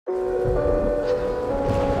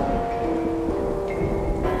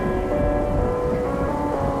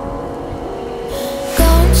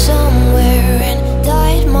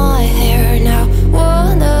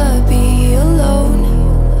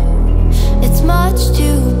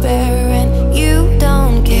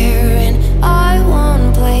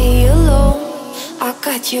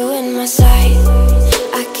got you in my sight.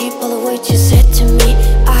 I keep all the words you said to me.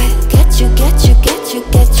 I get you, get you, get you,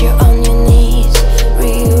 get you on your knees.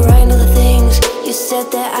 Rewrite all the things you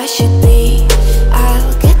said that I should be.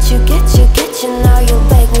 I'll get you, get you, get you, now you'll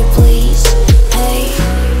beg me please. Hey,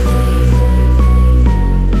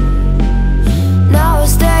 now I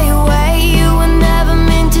stay away, you were never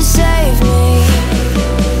meant to save me.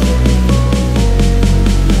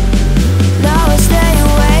 Now I stay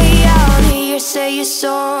away, I wanna hear you say you're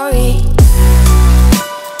sorry.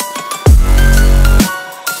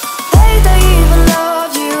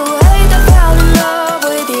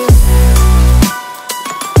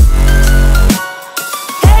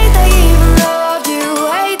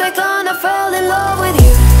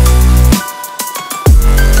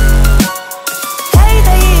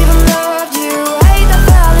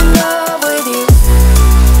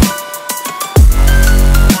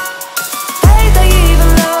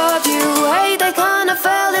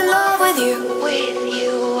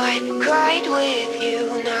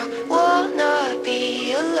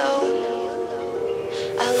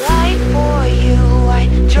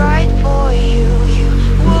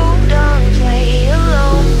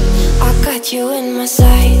 You in my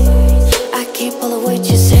sight, I keep all the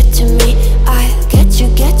words you say.